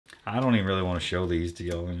I don't even really want to show these to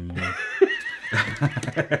y'all anymore.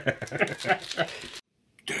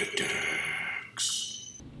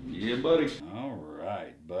 Yeah, buddy. All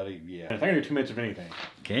right, buddy. Yeah. I think I do 2 minutes of anything.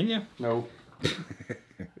 Can you? No.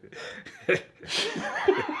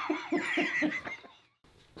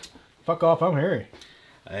 Fuck off, I'm Harry.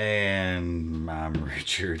 And I'm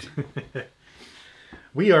Richard.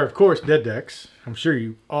 We are, of course, Dead Decks. I'm sure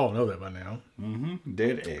you all know that by now. Mm-hmm.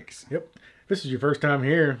 Dead X. Yep. If this is your first time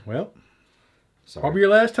here, well, Sorry. probably your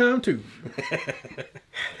last time, too.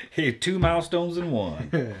 Hey, 2 milestones in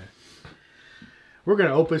 1. We're going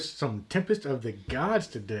to open some Tempest of the Gods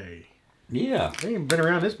today. Yeah. We ain't been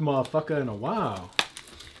around this motherfucker in a while.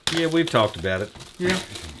 Yeah, we've talked about it. Yeah.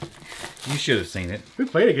 You should have seen it. We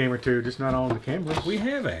played a game or two, just not on the cameras. We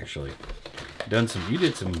have actually done some. You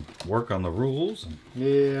did some work on the rules. And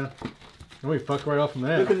Yeah. And we fucked right off from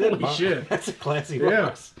that. Look at that Holy box. shit. That's a classy Yeah.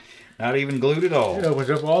 box. not even glued at all. It opens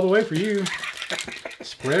up all the way for you.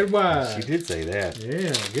 Spread She wide. did say that.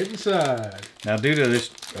 Yeah, get inside. Now, due to this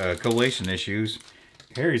collation issues,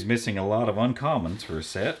 Harry's missing a lot of uncommons for a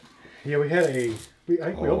set. Yeah, we had a... I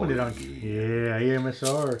think we Oh, opened it on... Yeah,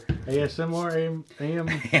 AMSR. ASMR, AM...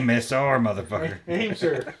 MSR, motherfucker. AIM,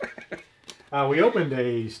 sir. We opened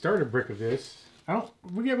a starter brick of this.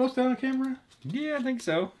 We get most of that on camera? Yeah, I think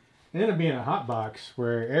so. It ended up being a hot box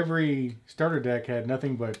where every starter deck had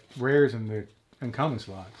nothing but rares in the uncommon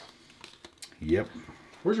slots. Yep.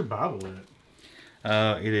 Where's your Bible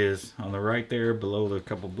at? It is on the right there below the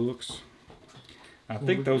couple books. I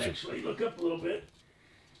think those are... Actually, look up a little bit.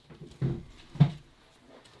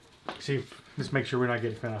 See, just make sure we're not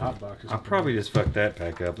getting kind of hot box or I something. probably just fucked that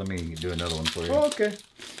pack up. Let me do another one for you. Oh, okay.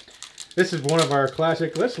 This is one of our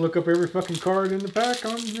classic, let's look up every fucking card in the pack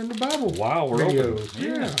in the Bible. Wow, we're open. videos.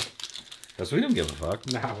 Yeah. Because we don't give a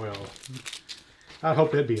fuck. Nah, well, I'd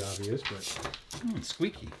hope that'd be obvious, but...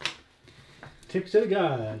 Squeaky. Tips of the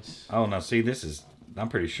Gods. Oh, now see, this is... I'm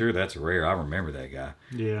pretty sure that's a rare. I remember that guy.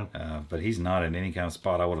 Yeah. But he's not in any kind of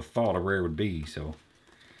spot I would have thought a rare would be, so...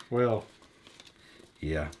 Well...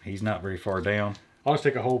 Yeah, he's not very far down. I'll just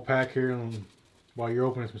take a whole pack here, and while you're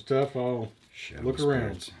opening some stuff, I'll look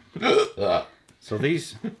around. So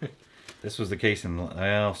these... This was the case in...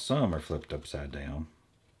 Well, some are flipped upside down.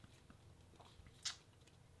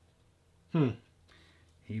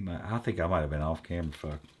 He might... I think I might have been off camera,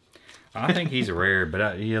 fuck. I think he's a rare,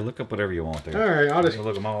 but yeah, look up whatever you want there. All right, I'll just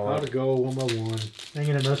look them all I'll up. just go one by one. Ain't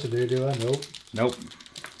got enough to do I? Nope. Nope.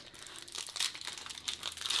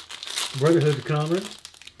 Brotherhood of Common.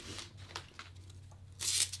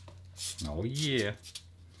 Oh yeah.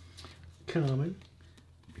 Common.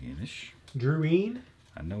 Banish. Druine.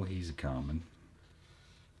 I know he's a common.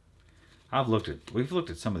 We've looked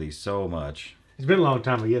at some of these so much. It's been a long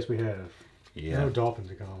time, but yes, we have. Yeah. I know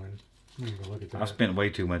Dolphins are common. Let me go look at that. I've spent way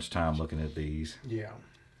too much time looking at these. Yeah.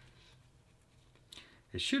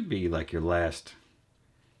 It should be like your last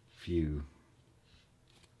few.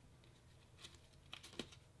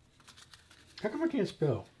 How come I can't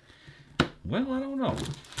spell? Well, I don't know.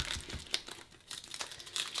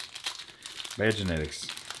 Bad genetics.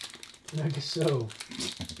 I guess so.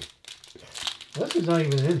 This is not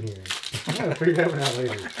even in here. I gotta figure that one out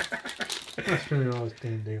later. I'm not spending all this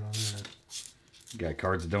damn day on that. Got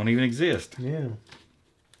cards that don't even exist. Yeah.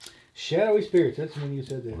 Shadowy Spirits. That's when you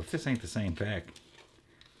said that. Well, if this ain't the same pack.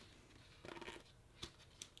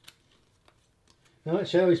 No,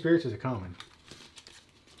 Shadowy Spirits is a common.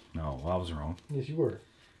 No, I was wrong. Yes, you were.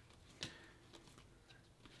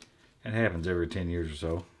 It happens every 10 years or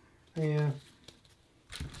so. Yeah.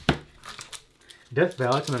 Death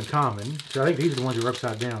Ballot's an uncommon. So I think these are the ones that are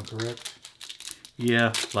upside down, correct?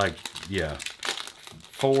 Yeah, like, yeah.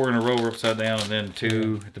 4 in a row were upside down and then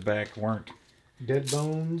 2 at the back weren't. Dead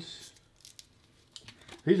Bones.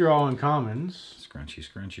 These are all uncommons. Scrunchy,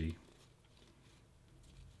 scrunchy.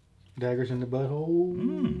 Daggers in the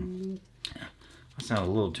Butthole. I sound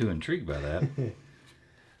a little too intrigued by that.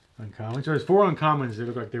 Uncommon. So there's 4 uncommons that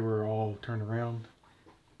look like they were all turned around.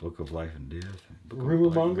 Book of Life and Death. Book of Rumor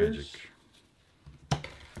Life and Mongers. Magic.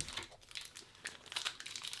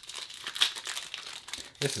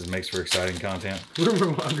 This makes for exciting content.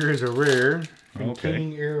 Rumor Monger is a rare. From Okay.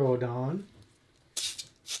 King Aerodon.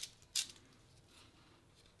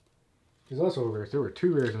 There's also a rare. There were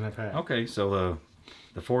 2 rares in that pack. Okay, so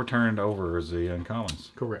the 4 turned over is the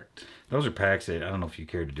uncommons. Correct. Those are packs that I don't know if you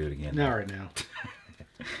care to do it again. Not right now.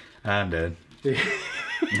 I'm dead.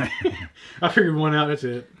 I figured one out. That's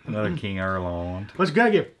it. Another King Erlond. Well, it's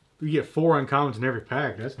you get 4 uncommons in every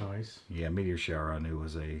pack. That's nice. Yeah, Meteor Shower I knew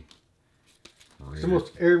was a rare. It's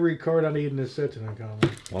almost every card I need in this set's an uncommon.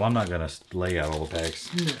 Well, I'm not going to lay out all the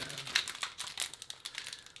packs. No.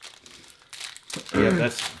 Yeah,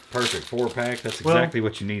 that's perfect. 4-pack. That's exactly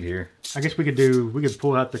what you need here. I guess we could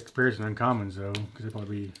pull out the comparison uncommons though, because it'd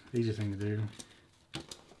probably be the easiest thing to do.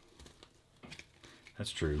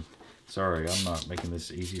 That's true. Sorry, I'm not making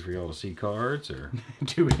this easy for y'all to see cards or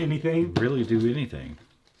do anything. really do anything.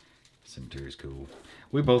 Cemetery's cool.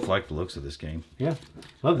 We both like the looks of this game. Yeah,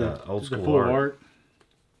 love that Old school full art.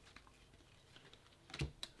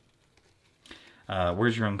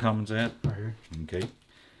 Where's your uncommons at? Right here. Okay.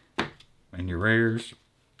 And your rares.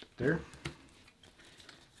 There.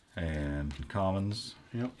 And commons.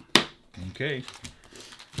 Yep. Okay.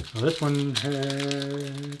 Well, this one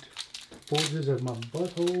had forges of my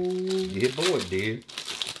butthole. Yeah, boy, dude.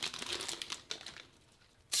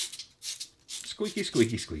 Squeaky,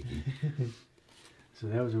 squeaky, squeaky. So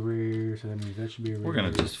that was a rare, so that means that should be a rare. We're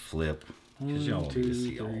going to just flip, because y'all need to 2,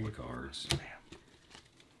 see 3. all the cards.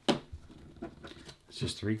 It's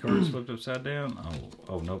just 3 cards flipped upside down.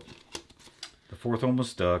 Oh, nope. The 4th one was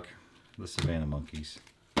stuck. The Savannah Monkeys.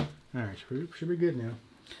 Alright, should be good now.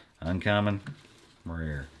 Uncommon.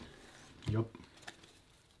 Rare. Yup.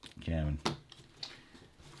 Common.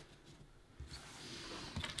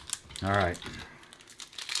 Alright.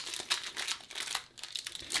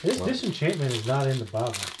 This disenchantment is not in the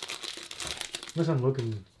bottom. Unless I'm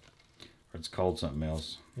looking. Or it's called something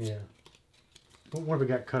else. Yeah. What if it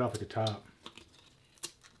got cut off at the top?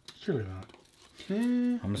 Surely not.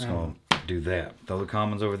 I'm just going to do that. Throw the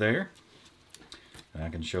commons over there. And I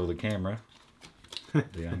can show the camera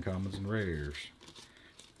the uncommons and rares.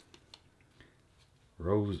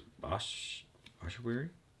 Rose Ossuary.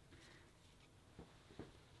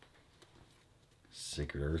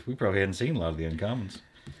 Sacred Earth. We probably hadn't seen a lot of the uncommons.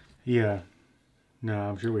 Yeah. No,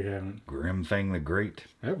 I'm sure we haven't. Grim Thing the Great.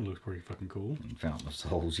 That one looks pretty fucking cool. And Fountain of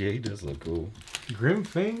Souls. Yeah, he does look cool. Grim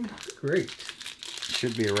Thing? Great.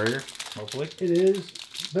 Should be a rare, hopefully. It is.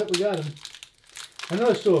 Bet we got him. I know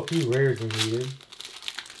there's still a few rares we needed.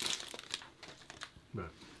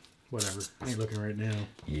 But, whatever. Ain't looking right now.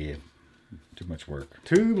 Yeah. Too much work.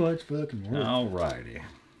 Too much fucking work. Alrighty.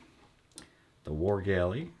 The War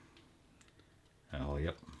Galley. Oh,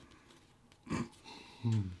 yep.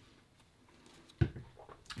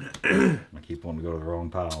 I keep wanting to go to the wrong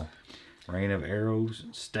pile. Rain of Arrows,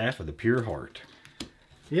 Staff of the Pure Heart.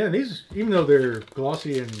 Yeah, these, even though they're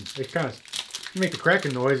glossy and they kind of make the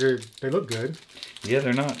cracking noise, they look good. Yeah,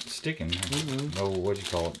 they're not sticking. No, what do you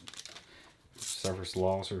call it? Surface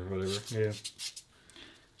loss or whatever. Yeah.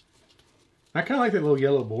 I kind of like that little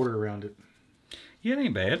yellow border around it. Yeah, it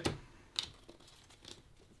ain't bad.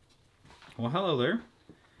 Well, hello there.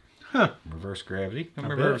 Huh. Reverse Gravity. Don't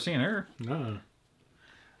remember ever seeing her. No.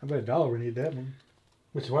 I bet $1 we need that one.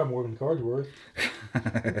 Which is why more than the card's worth.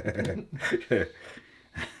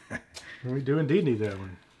 We do indeed need that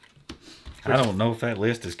one. I don't know if that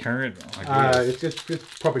list is current.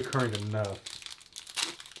 It's probably current enough.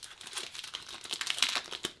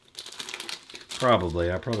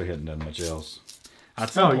 Probably. I probably hadn't done much else. At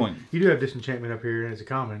some point. You do have Disenchantment up here, and it's a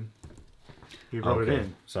common. You wrote it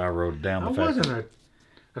in. So I wrote it down. I wasn't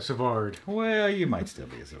a Savard. Well, you might still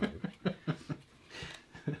be a Savard.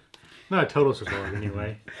 Not a total Savard,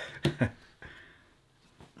 anyway.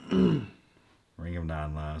 Ring of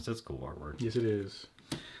Nine Lives. That's cool artwork. Yes, it is.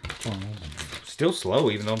 Still slow,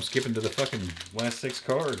 even though I'm skipping to the fucking last 6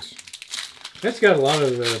 cards. That's got a lot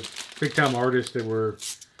of the big-time artists that were...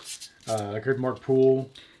 like Mark Poole.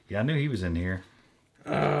 Yeah, I knew he was in here.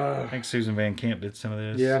 I think Susan Van Camp did some of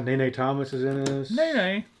this. Yeah, Nene Thomas is in this.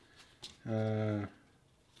 Nene.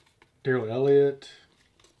 Daryl Elliott.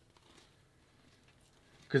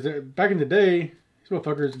 Because back in the day, these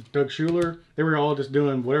motherfuckers, Doug Schuler, they were all just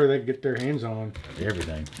doing whatever they could get their hands on.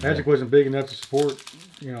 Everything. Magic wasn't big enough to support,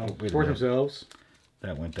 support minute. themselves.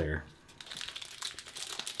 That went there.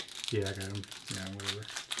 Yeah, I got him. Yeah, whatever.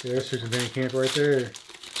 Yeah, there's Susan Van Camp right there.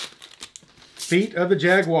 Feet of the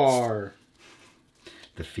Jaguar.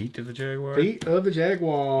 The Feet of the Jaguar? Feet of the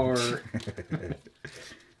Jaguar.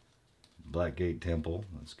 Blackgate Temple.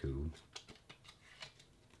 That's cool.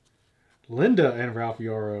 Linda and Ralph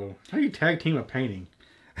Yarrow. How do you tag team a painting?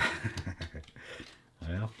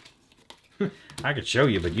 Well, I could show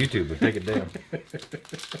you, but YouTube would take it down.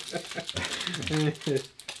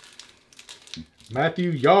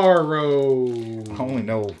 Matthew Yarrow. I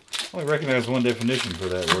only recognize one definition for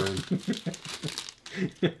that word.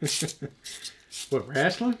 What,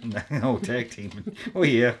 wrestling? No, tag teaming. Oh,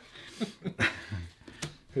 yeah.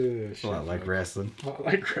 A A lot like wrestling. A lot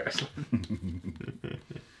like wrestling.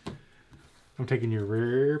 I'm taking your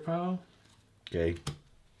rare pile. Okay.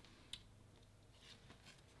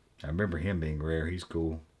 I remember him being rare. He's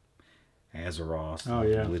cool. Azeroth. Oh,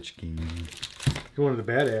 yeah. Lich King. He's one of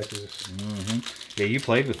the badasses. Mm-hmm. Yeah, you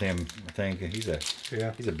played with him, I think. He's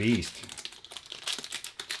a beast.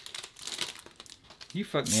 You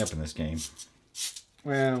fucked me up in this game.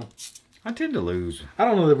 Well, I tend to lose. I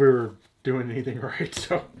don't know that we were doing anything right,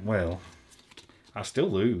 so. Well, I still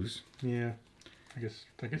lose. Yeah, I guess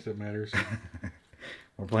that matters.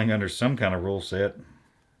 We're playing under some kind of rule set.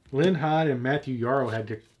 Lynn Hyde and Matthew Yarrow had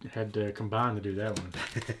to combine to do that one.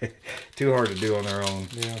 Too hard to do on their own.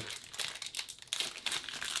 Yeah.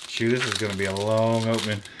 Shoot, this is going to be a long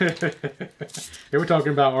opening. They were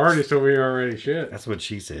talking about artists over here already. Shit. That's what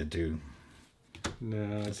she said, too.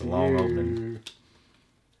 No, it's a long opening.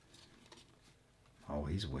 Oh,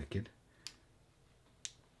 he's wicked.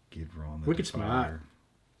 Get wrong. Wicked smart.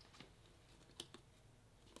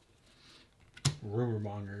 Rumor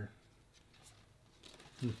monger.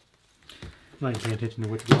 I'm not even paying attention to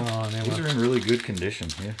what's going on. These are in really good condition,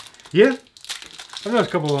 yeah. Yeah. I've got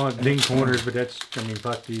a couple on ding corners, but that's, I mean,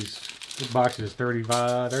 fuck, this box is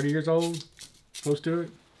 30 years old. Close to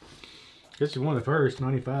it. This is one of the first,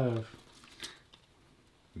 95.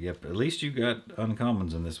 Yep, at least you got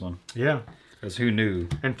uncommons in this one. Yeah. Because who knew?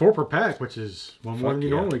 And 4 per pack, which is one more than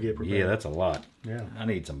you normally get per pack. Yeah, that's a lot. Yeah. I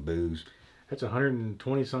need some booze. That's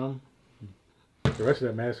 120 some. The rest of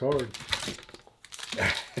that matt's hard.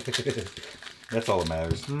 That's all that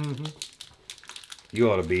matters. Mm-hmm. You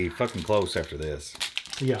ought to be fucking close after this.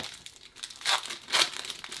 Yeah.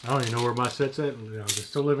 I don't even know where my set's at. Is it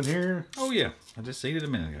still living here? Oh, yeah. I just seen it a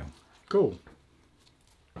minute ago. Cool.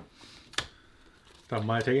 Thought I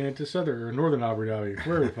might have taken it to Southern or Northern Abu Dhabi,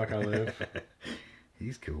 wherever the fuck I live.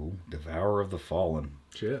 He's cool. Devourer of the Fallen.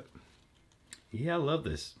 Shit. Yeah, I love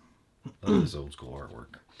this. Love this old school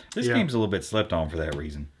artwork. This game's a little bit slept on for that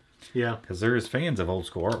reason. Yeah. Because there is fans of old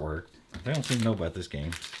school artwork. They don't seem to know about this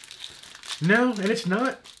game. No, and it's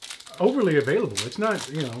not overly available. It's not,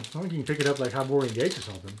 you know, I don't think you can pick it up like High Boarding Gates or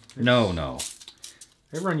something. No.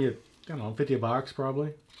 They run you, I don't know, 50 a box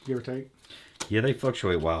probably, give or take. Yeah, they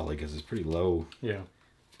fluctuate wildly because it's pretty low. Yeah.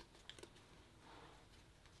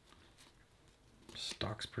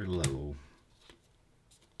 Stock's pretty low.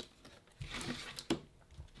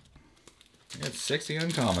 It's sexy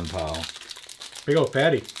uncommon pile. Big old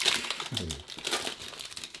fatty.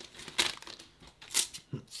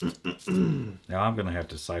 Now I'm gonna have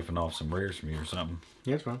to siphon off some rares from you or something.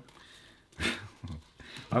 Yeah, it's fine.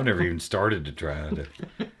 I've never even started to try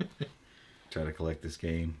to collect this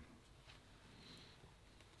game.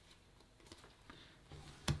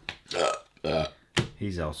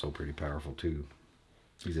 He's also pretty powerful too.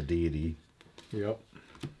 He's a deity. Yep.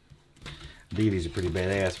 Deities are pretty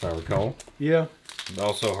badass, if I recall. Yeah.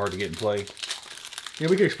 Also hard to get in play. Yeah,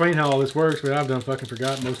 we could explain how all this works, but I've done fucking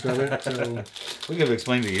forgotten most of it. So we could have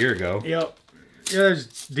explained it a year ago. Yep. Yeah,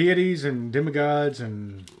 there's deities and demigods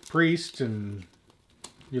and priests and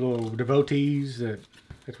your little devotees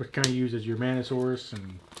that's what kind of use as your mana source.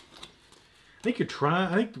 And I think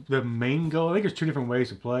I think the main goal, I think there's 2 different ways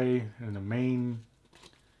to play, and the main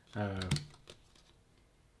I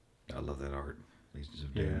love that art.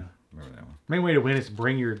 Yeah. Remember that one. Main way to win is to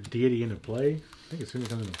bring your deity into play. I think as soon as it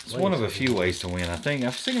comes into play. It's one of a few ways to win. I was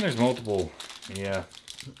thinking there's multiple. Yeah.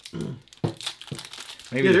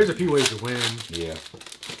 Maybe there's a few ways to win. Yeah.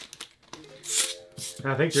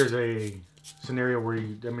 And I think there's a scenario where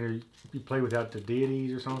you play without the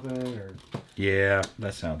deities or something. Or yeah,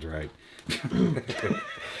 that sounds right.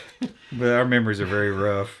 But our memories are very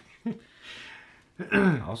rough.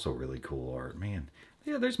 Also really cool art, man.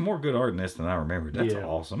 Yeah, there's more good art in this than I remembered. That's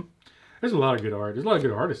awesome. There's a lot of good art. There's a lot of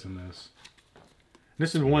good artists in this.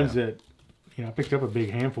 This is ones that, you know, I picked up a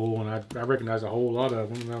big handful, and I recognize a whole lot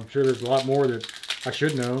of them. And I'm sure there's a lot more that I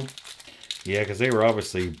should know. Yeah, because they were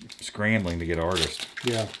obviously scrambling to get artists.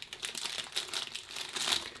 Yeah.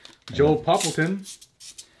 Joel Poppleton.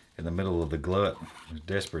 In the middle of the glut. Was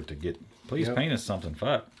desperate to get, please paint us something.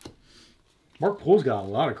 Fuck. Mark Pool's got a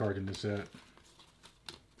lot of cards in this set.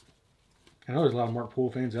 I know there's a lot of Mark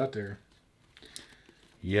Poole fans out there.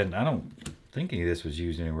 Yeah, I don't think any of this was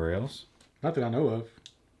used anywhere else. Not that I know of.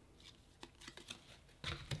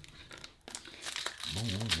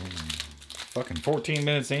 Fucking 14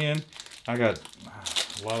 minutes in. I got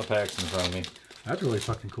a lot of packs in front of me. That's really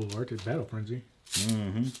fucking cool art. It's Battle Frenzy.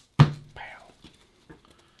 Mm-hmm. Pow.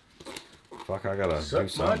 Fuck, I gotta do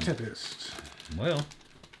something. Tempest. Well.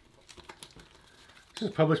 This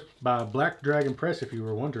is published by Black Dragon Press, if you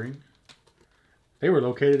were wondering. They were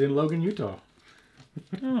located in Logan, Utah.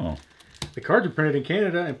 Oh. The cards are printed in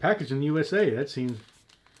Canada and packaged in the USA. That seems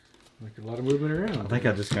like a lot of movement around. I think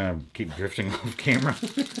I just kind of keep drifting off camera.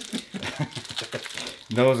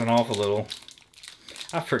 Dozing off a little.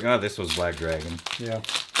 I forgot this was Black Dragon. Yeah.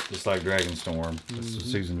 Just like Dragonstorm. That's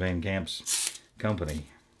Susan Van Camp's company.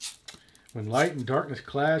 When light and darkness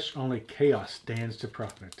clash, only chaos stands to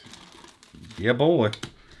profit. Yeah, boy.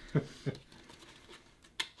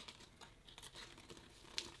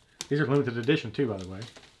 These are limited edition too, by the way.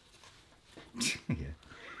 Yeah.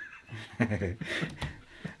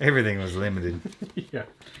 Everything was limited. Yeah.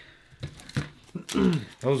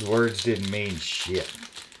 Those words didn't mean shit.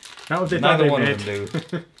 Not what they Neither thought one they of them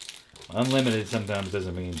do. Unlimited sometimes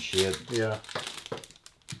doesn't mean shit. Yeah.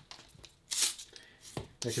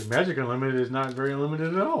 Because Magic Unlimited is not very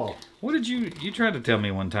unlimited at all. What did you tried to tell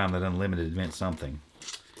me one time that unlimited meant something?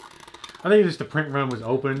 I think just the print run was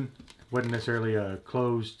open. Wasn't necessarily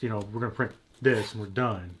closed, you know, we're going to print this and we're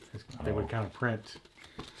done. They would kind of print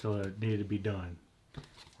so it needed to be done.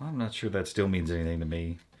 Well, I'm not sure that still means anything to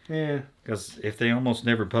me. Yeah. Because if they almost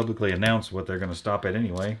never publicly announce what they're going to stop at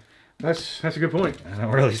anyway. That's a good point. I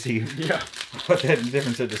don't really see what that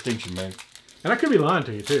difference or distinction makes. And I could be lying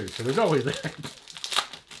to you too, so there's always that.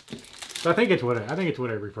 But I think it's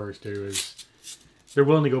what it refers to is they're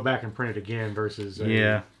willing to go back and print it again versus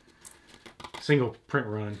a single print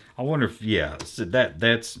run. I wonder if so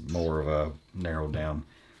that's more of a narrowed down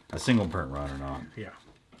a single print run or not. Yeah.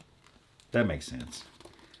 That makes sense.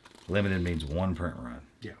 Limited means one print run.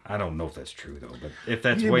 Yeah. I don't know if that's true though, but if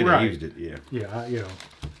that's the way they used it, yeah. Yeah, you know,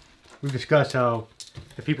 we've discussed how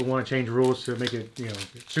if people want to change rules to make it, you know,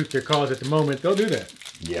 suit their cause at the moment, they'll do that.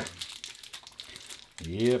 Yeah.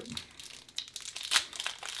 Yep.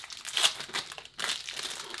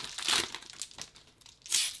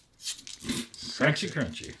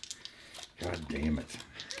 Crunchy. God damn it.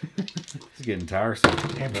 It's getting tiresome.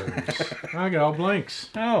 Hamburgers. I got all blanks.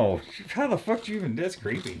 Oh, how the fuck do you even... That's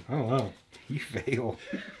creepy. I don't know. You fail.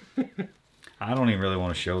 I don't even really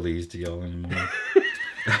want to show these to y'all anymore.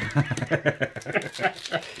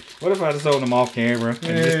 What if I just hold them off camera and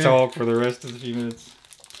just talk for the rest of the few minutes?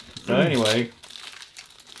 So anyway.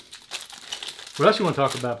 What else you want to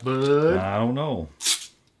talk about, bud? I don't know.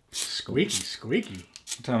 Squeaky.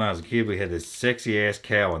 One time when I was a kid, we had this sexy ass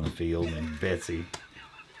cow in the field named Betsy.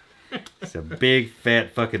 It's a big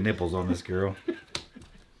fat fucking nipples on this girl.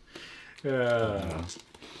 The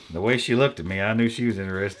way she looked at me, I knew she was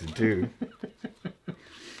interested too.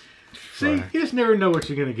 See, you just never know what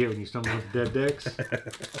you're gonna get when you stumble with dead decks.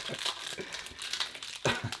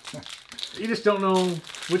 You just don't know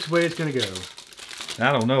which way it's gonna go.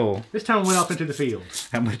 I don't know. This time I went off into the field.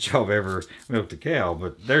 How much y'all have ever milked a cow,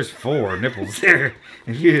 but there's 4 nipples there.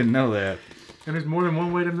 If you didn't know that. And there's more than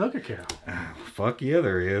one way to milk a cow. Oh, fuck yeah,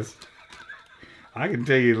 there is. I can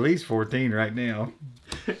tell you at least 14 right now.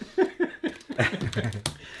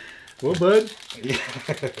 Well, bud. Yeah.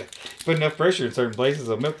 Put enough pressure in certain places,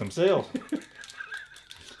 they'll milk themselves.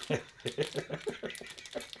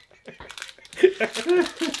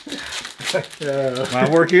 My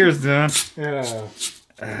work here is done. Yeah.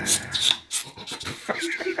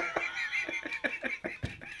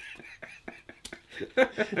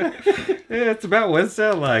 Yeah, it's about what it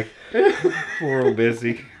sounds like. Poor old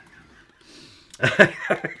Bessie. But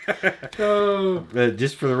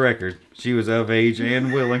just for the record, she was of age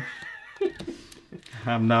and willing.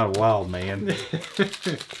 I'm not a wild man.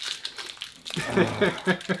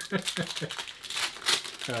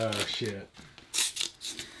 Oh, shit.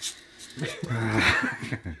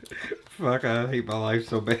 Fuck, I hate my life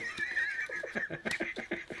so bad.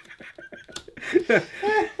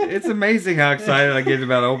 It's amazing how excited I get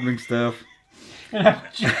about opening stuff. And how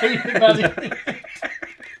much you hate it about it.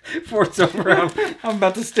 Before it's over, I'm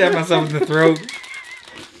about to stab myself in the throat.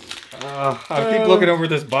 I keep looking over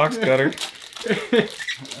this box cutter.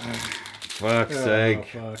 Fuck's sake.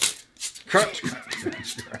 Fuck. Crunch.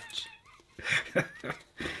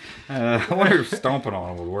 I wonder if stomping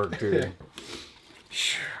on them would work too.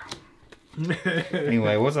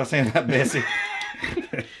 Anyway, what was I saying about Bessie?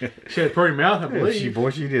 She had a pretty mouth, I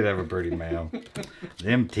believe. She did have a pretty mouth.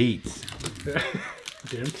 Them teats.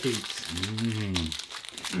 Them teats.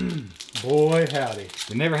 Boy, howdy.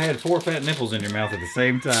 You never had 4 fat nipples in your mouth at the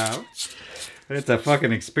same time. It's a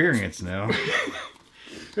fucking experience now.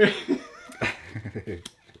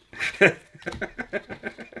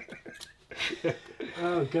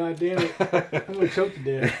 Oh, god damn it. I'm gonna choke to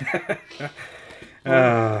death.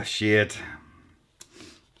 Oh, shit.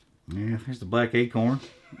 Yeah, there's the black acorn.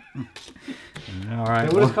 All right.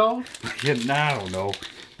 Is that what it's called? Yeah, I don't know.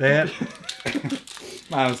 That.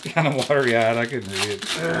 Mine was kind of watery-eyed. I couldn't read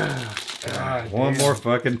it. One more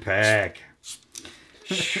fucking pack.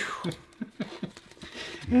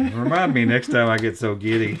 Remind me next time I get so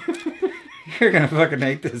giddy. You're going to fucking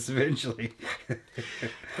hate this eventually.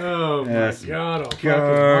 Oh, my God.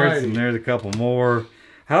 Cards, and there's a couple more.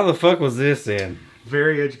 How the fuck was this in?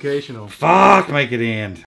 Very educational. Fuck, make it end.